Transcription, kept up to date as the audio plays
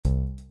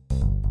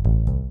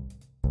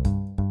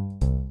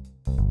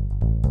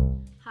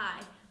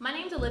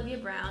Olivia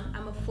Brown.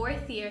 I'm a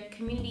fourth year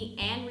Community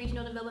and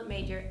Regional Development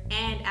major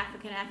and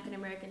African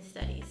American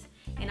Studies.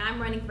 And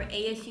I'm running for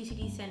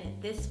ASUCD Senate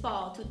this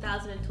fall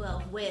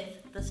 2012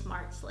 with the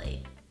Smart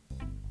Slate.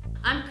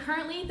 I'm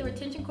currently the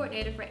Retention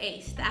Coordinator for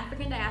ACE, the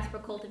African Diaspora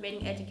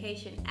Cultivating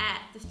Education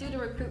at the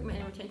Student Recruitment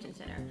and Retention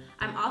Center.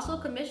 I'm also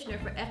Commissioner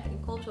for Ethnic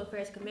and Cultural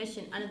Affairs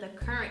Commission under the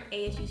current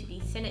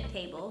ASUCD Senate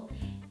table,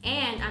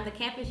 and I'm the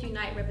Campus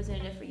Unite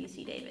representative for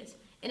UC Davis.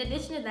 In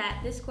addition to that,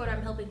 this quarter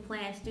I'm helping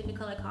plan Student of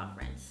Color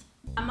Conference.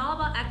 I'm all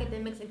about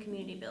academics and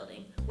community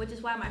building, which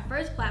is why my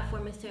first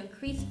platform is to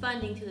increase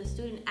funding to the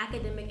Student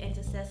Academic and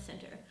Success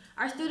Center.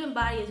 Our student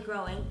body is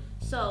growing,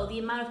 so the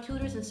amount of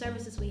tutors and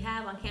services we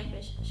have on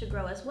campus should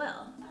grow as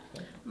well.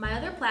 My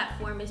other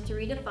platform is to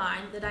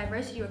redefine the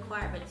diversity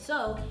requirements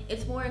so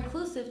it's more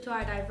inclusive to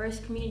our diverse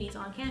communities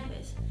on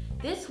campus.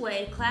 This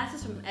way,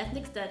 classes from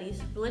ethnic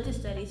studies, religious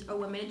studies, or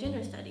women and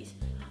gender studies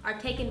are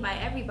taken by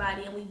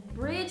everybody, and we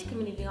bridge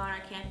community on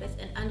our campus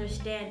and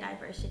understand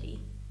diversity.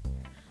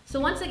 So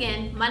once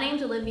again, my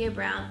name's Olivia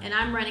Brown, and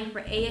I'm running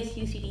for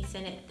ASUCD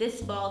Senate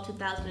this fall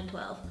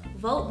 2012.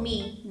 Vote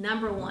me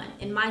 #1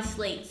 in my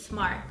slate,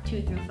 Smart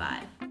 2 through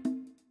 5.